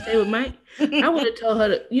and stay with Mike. I would have told her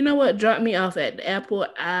to, you know what, drop me off at the airport.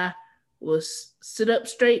 I will sit up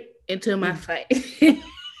straight until my flight.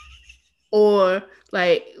 Or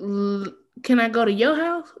like, can I go to your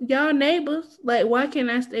house? Y'all neighbors. Like, why can't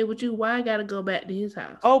I stay with you? Why I gotta go back to his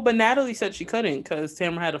house? Oh, but Natalie said she couldn't because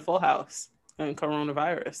Tamara had a full house and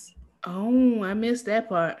coronavirus. Oh, I missed that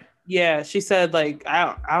part. Yeah, she said like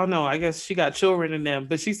I don't know. I guess she got children in them,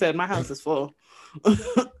 but she said my house is full.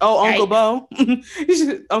 Oh, Uncle Bo,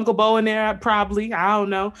 Uncle Bo in there probably. I don't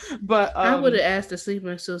know, but I would have asked to sleep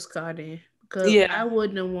in Sis car then because I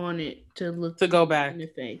wouldn't have wanted to go back in the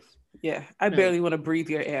face. Yeah, I barely want to breathe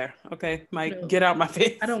your air. Okay, Mike, get out my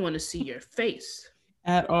face. I don't want to see your face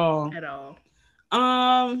at all. At all.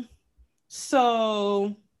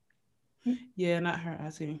 So, yeah, not her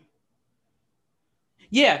asking.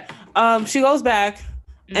 Yeah, she goes back,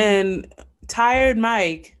 and tired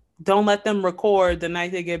Mike. Don't let them record the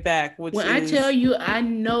night they get back. When I tell you, I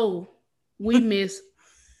know we missed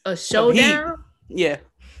a showdown. Yeah,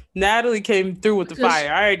 Natalie came through with the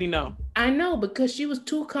fire. I already know. I know because she was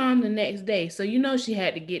too calm the next day, so you know she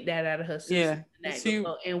had to get that out of her system.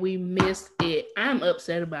 Yeah, and we missed it. I'm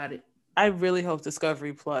upset about it. I really hope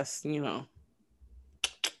Discovery Plus, do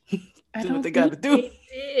what they got to do.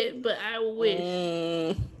 Did, but I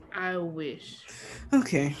wish. I wish.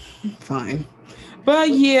 Okay, fine.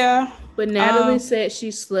 But yeah. But Natalie said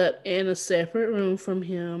she slept in a separate room from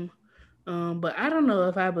him. But I don't know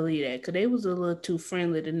if I believe that because they was a little too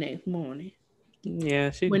friendly the next morning.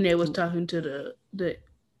 Yeah, when they was talking to the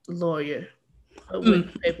lawyer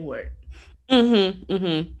with paperwork.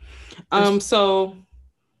 So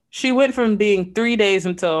she went from being 3 days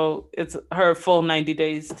until it's her full 90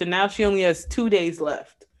 days to now she only has 2 days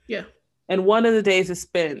left. Yeah. And one of the days is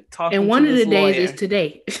spent talking to and one of the days is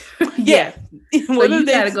today. Yeah. So you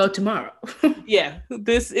got to go tomorrow. Yeah.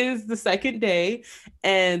 This is the second day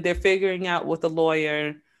and they're figuring out with the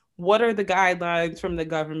lawyer, what are the guidelines from the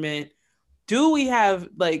government? Do we have,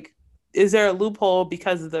 is there a loophole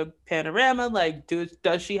because of the panorama?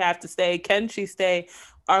 Does she have to stay? Can she stay?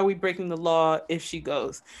 Are we breaking the law if she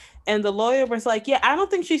goes? And the lawyer was like, yeah, I don't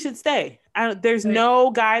think she should stay. There's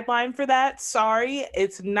no guideline for that. Sorry,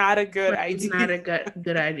 it's not a good idea. It's not a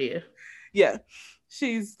good idea. Yeah.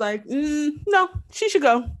 She's like, no, she should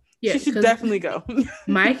go. Yeah, she should definitely go.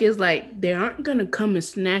 Mike is like, they aren't going to come and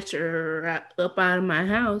snatch her up out of my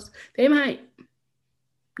house. They might.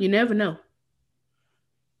 You never know.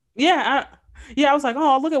 Yeah, Yeah, I was like,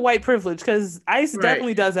 oh, look at white privilege, because ICE Right.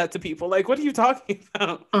 definitely does that to people. Like, what are you talking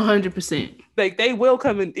about? 100%. Like, they will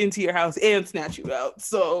come into your house and snatch you out.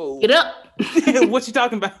 So, Get up. what you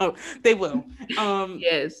talking about? They will.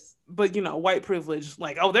 Yes. But white privilege,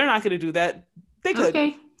 like, oh, they're not going to do that. They could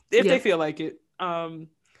Okay. if they Yep. feel like it.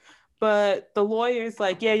 But the lawyer's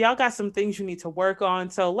like, yeah, y'all got some things you need to work on.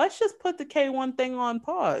 So let's just put the K1 thing on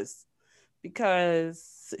pause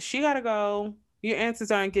because she gotta go.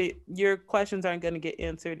 Your questions aren't gonna get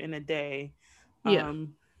answered in a day. Yeah.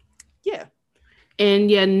 Yeah. And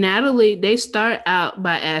yeah, Natalie, they start out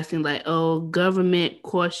by asking like, oh, government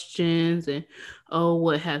questions and oh,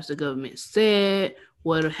 what has the government said?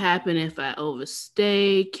 What'll happen if I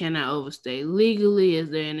overstay? Can I overstay legally? Is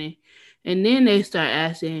there any? And then they start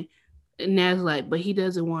asking, and that's like, but he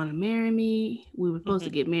doesn't want to marry me. We were supposed to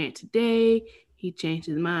get married today. He changed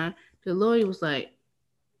his mind. The lawyer was like,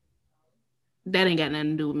 that ain't got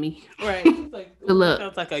nothing to do with me. Right. Like, look,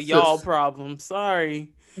 sounds like a y'all problem.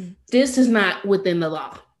 Sorry. This is not within the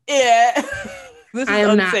law. Yeah. This is I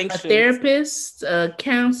am not a unsanctioned. therapist, a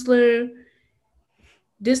counselor.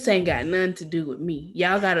 This ain't got nothing to do with me.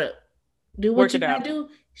 Y'all gotta do what Work you it gotta out. do.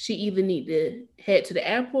 She either need to head to the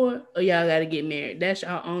airport or y'all gotta get married. That's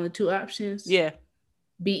our only two options. Yeah.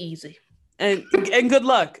 Be easy. And good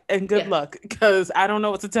luck. And good luck. Because I don't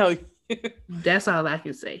know what to tell you. That's all I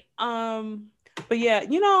can say. But yeah,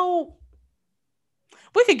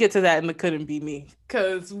 we could get to that in the couldn't be me,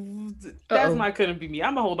 because that's my couldn't be me.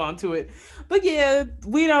 I'm gonna hold on to it. But yeah,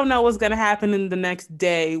 we don't know what's gonna happen in the next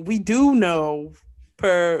day. We do know,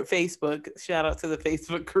 per Facebook, shout out to the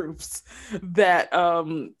Facebook groups, that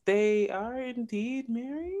they are indeed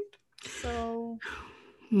married. So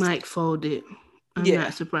Mike folded. I'm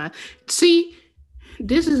not surprised. See,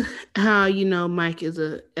 this is how you know Mike is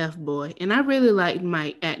a F boy. And I really liked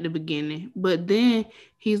Mike at the beginning. But then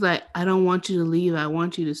he's like, I don't want you to leave. I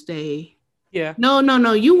want you to stay. Yeah. No.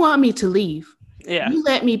 You want me to leave. Yeah. You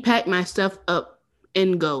let me pack my stuff up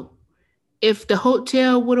and go. If the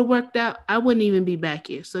hotel would have worked out, I wouldn't even be back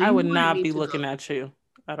here. So I would not be looking at you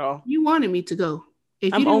at all. You wanted me to go.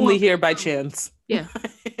 If I'm only here by chance. Yeah.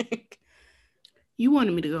 You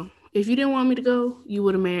wanted me to go. If you didn't want me to go, you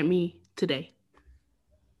would have married me today.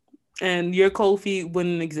 And your cold feet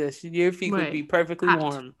wouldn't exist. Your feet would be perfectly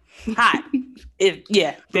warm. Hot. They'd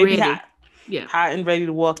be hot. Yeah. Hot and ready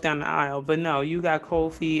to walk down the aisle. But no, you got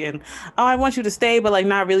cold feet and I want you to stay, but like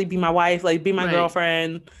not really be my wife, like be my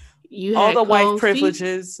girlfriend. You all the white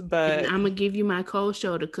privileges, but I'm gonna give you my cold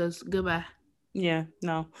shoulder because goodbye. Yeah,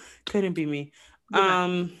 no, couldn't be me.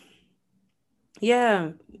 Goodbye.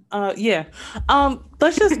 Yeah.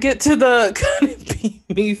 Let's just get to the couldn't be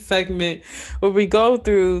me segment where we go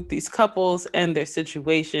through these couples and their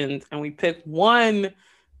situations and we pick one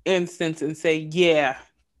instance and say, yeah,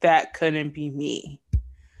 that couldn't be me.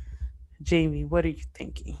 Jamie, what are you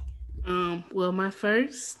thinking? Well, my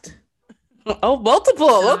first. Oh,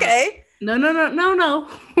 multiple. Okay. No.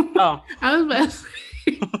 Oh. I was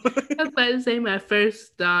about to say my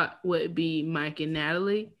first thought would be Mike and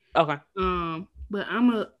Natalie. Okay. But I'm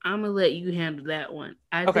gonna let you handle that one.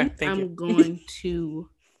 I think I'm going to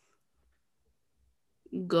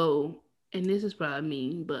go, and this is probably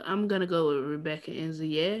mean, but I'm gonna go with Rebecca and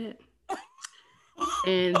Ziad.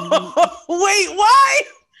 And wait, why?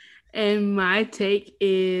 And my take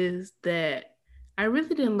is that I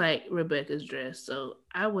really didn't like Rebecca's dress, so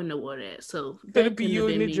I wouldn't have worn that. So that'd be you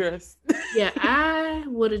in the dress. Yeah, I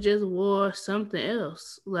would have just wore something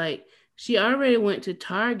else. Like she already went to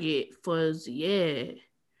Target for Ziad.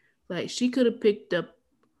 Like she could have picked up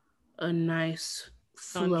a nice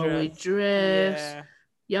flowy dress. Yeah.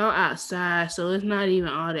 Y'all outside, so it's not even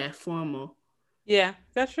all that formal. Yeah,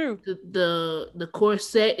 that's true. The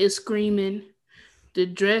corset is screaming. The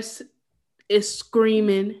dress is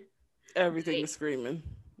screaming. Everything is screaming.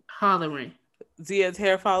 Hollering. Zia's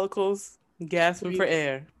hair follicles gasping for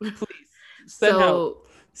air. Please. Send help.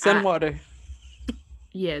 Send water.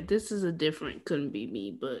 Yeah, this is a different couldn't be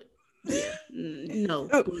me, but yeah. No.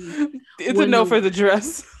 It's a no for the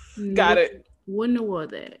dress. Got it. Wouldn't have wore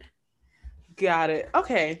that. Got it.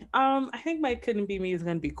 Okay. I think my couldn't be me is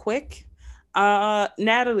gonna be quick.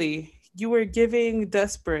 Natalie, you were giving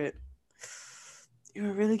desperate. You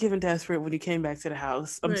were really giving desperate when you came back to the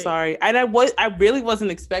house. I'm sorry. And I really wasn't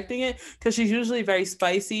expecting it because she's usually very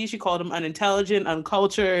spicy. She called him unintelligent,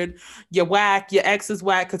 uncultured, you're whack, your ex is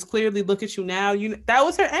whack, because clearly look at you now. That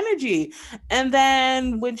was her energy. And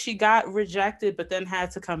then when she got rejected, but then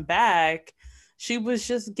had to come back, she was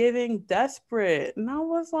just giving desperate. And I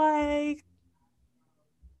was like,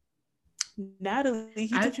 Natalie, he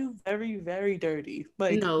did you very, very dirty.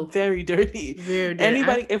 Like, no, very dirty. very dirty.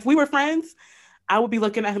 Anybody, if we were friends, I would be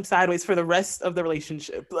looking at him sideways for the rest of the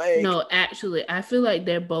relationship. Like, no, actually, I feel like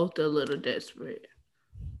they're both a little desperate.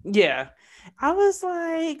 yeah. I was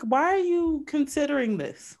like, why are you considering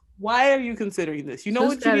this? Why are you considering this? You know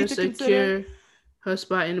what you need to consider? Her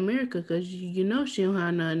spot in America, because you know she don't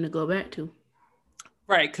have nothing to go back to.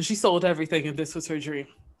 Right, because she sold everything and this was her dream.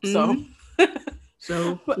 Mm-hmm.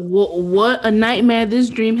 So what a nightmare this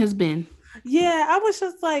dream has been. Yeah, I was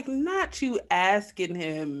just like, not you asking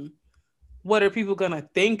him, what are people gonna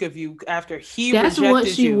think of you after he That's rejected what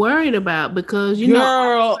she you? worried about, because you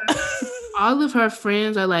know all of her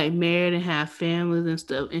friends are like married and have families and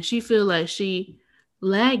stuff, and she feel like she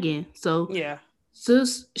lagging. So yeah,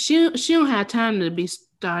 she don't have time to be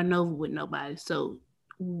starting over with nobody. So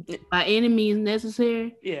by any means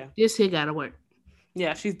necessary, yeah, this here gotta work.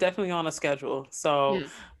 yeah, she's definitely on a schedule. So, Yeah.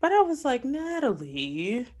 but I was like,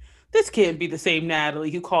 Natalie, this can't be the same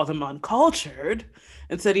Natalie who called him uncultured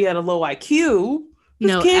and said he had a low IQ.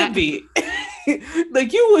 This can't be.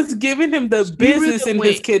 Like, you was giving him the business really in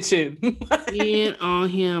his kitchen. In on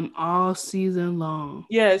him all season long.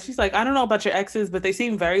 Yeah, she's like, I don't know about your exes, but they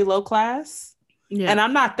seem very low class. Yeah. And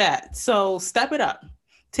I'm not that. So step it up.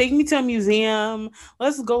 Take me to a museum.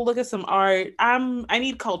 Let's go look at some art. I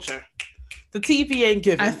need culture. The TV ain't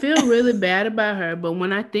giving. I feel really bad about her, but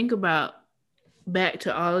when I think about back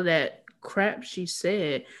to all of that crap she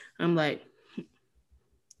said, I'm like,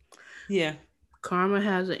 yeah, karma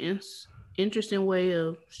has an interesting way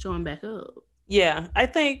of showing back up. Yeah,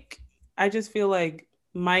 I just feel like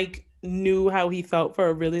Mike knew how he felt for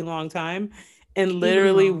a really long time and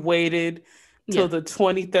literally waited till the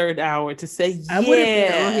 23rd hour to say, yeah. I would have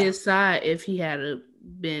been on his side if he had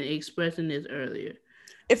been expressing this earlier.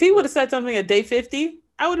 If he would have said something at day 50,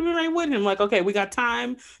 I would have been right with him. Like, okay, we got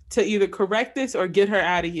time to either correct this or get her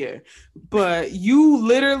out of here. But you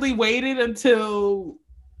literally waited until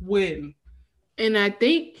when? And I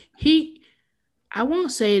think I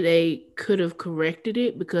won't say they could have corrected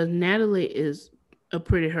it, because Natalie is a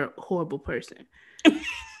pretty horrible person.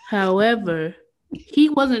 However, he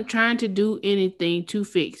wasn't trying to do anything to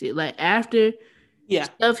fix it. Like, after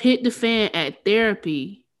stuff hit the fan at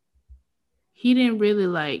therapy, he didn't really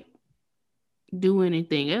like do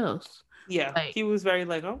anything else. Yeah, like, he was very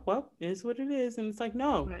like, oh, well, it is what it is. And it's like,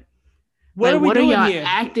 no. Right. What are y'all here?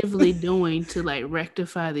 actively doing to like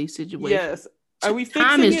rectify these situations? Yes. Are we fixing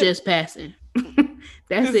Time is just passing.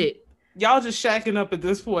 That's it. Y'all just shacking up at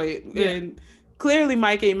this point. Yeah. And clearly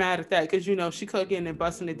Mike ain't mad at that, because, you know, she cooking and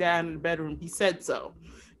busting it down in the bedroom. He said so.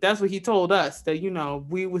 That's what he told us, that, you know,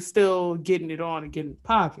 we were still getting it on and getting it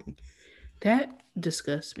popping. That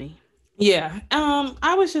disgusts me. Yeah.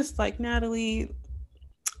 I was just like, Natalie,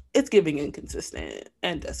 it's giving inconsistent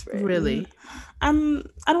and desperate. Really? I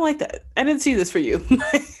don't like that. I didn't see this for you.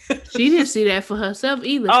 She didn't see that for herself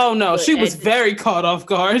either. Oh no, she was very caught off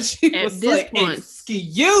guard. She was like, point,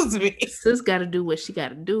 excuse me. Sis got to do what she got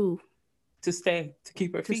to do to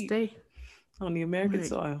keep her feet on the American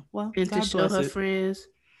soil. Well, and God to show her friends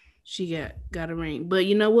she got a ring. But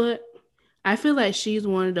you know what? I feel like she's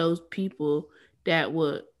one of those people that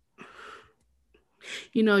would,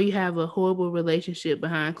 you know, you have a horrible relationship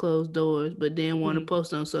behind closed doors, but then want to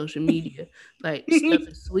post on social media like stuff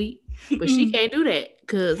is sweet. But she can't do that,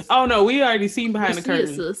 because we already seen behind the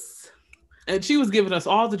curtain. And she was giving us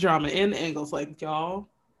all the drama and angles. Like, y'all,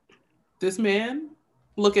 this man,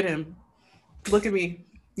 look at him, look at me.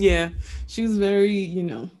 Yeah, she was very, you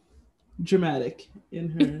know, dramatic in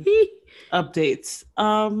her updates.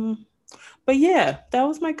 But yeah, that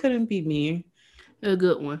was my couldn't be me. A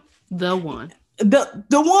good one. The one. The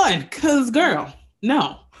one, because girl,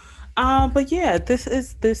 no. But yeah, this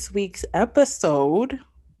is this week's episode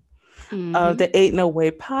of the Ain't No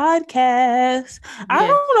Way podcast. Yes. I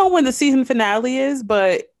don't know when the season finale is,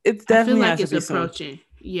 but it's definitely I feel like it's approaching. Soon.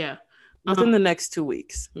 Yeah. Within the next 2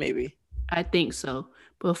 weeks, maybe. I think so.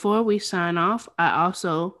 Before we sign off, I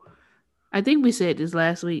think we said this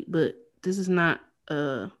last week, but this is not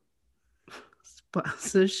a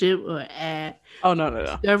sponsorship or ad. Oh,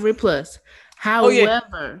 no. Discovery Plus.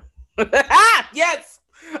 However, yes,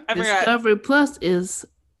 Discovery Plus is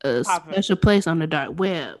a special place on the dark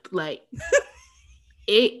web. Like,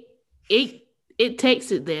 it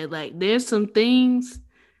takes it there. Like, there's some things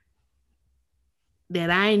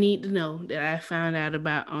that I need to know that I found out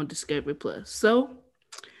about on Discovery Plus. So,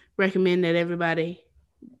 recommend that everybody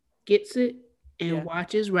gets it and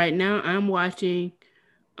watches. Right now, I'm watching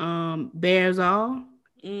Bears All,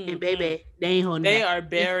 and baby, they ain't holding back. They are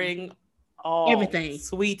bearing all everything,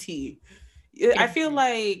 sweetie. Everything. I feel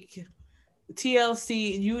like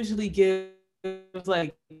TLC usually gives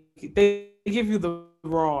like they give you the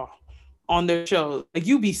raw on their show. Like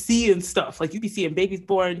you be seeing stuff, like you be seeing babies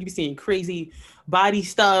born, you be seeing crazy body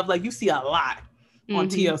stuff, like you see a lot on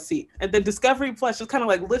TLC. And then Discovery Plus just kind of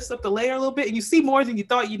like lifts up the layer a little bit and you see more than you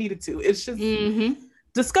thought you needed to. It's just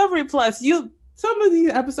Discovery Plus, some of these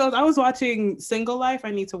episodes, I was watching Single Life.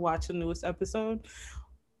 I need to watch the newest episode.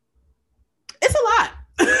 It's a lot.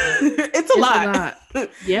 It's a lot.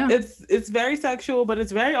 Yeah. It's very sexual, but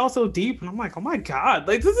it's very also deep. And I'm like, oh my God,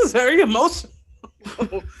 like this is very emotional.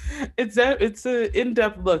 It's an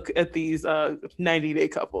in-depth look at these 90-day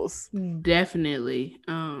couples. Definitely.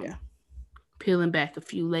 Peeling back a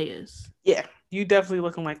few layers. Yeah. You definitely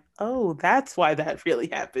looking like, oh, that's why that really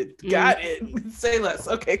happened. Got it. Say less.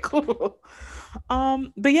 Okay, cool.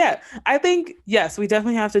 But yeah, I think, yes, we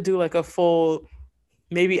definitely have to do like a full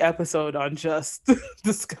maybe episode on just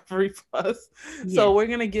Discovery Plus. Yeah. So we're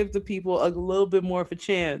going to give the people a little bit more of a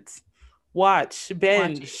chance. Watch,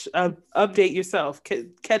 binge, update yourself,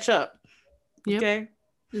 catch up. Yep. Okay?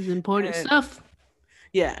 This is important stuff.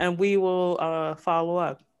 Yeah, and we will follow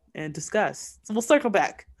up and discuss. So we'll circle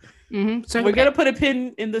back. We're going to put a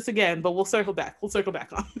pin in this again, but we'll circle back. Circle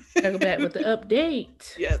back with the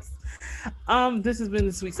update. Yes. This has been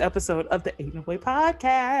this week's episode of the Ain't No Way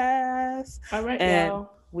podcast. All right, and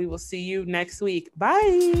y'all. We will see you next week.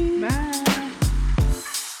 Bye. Bye.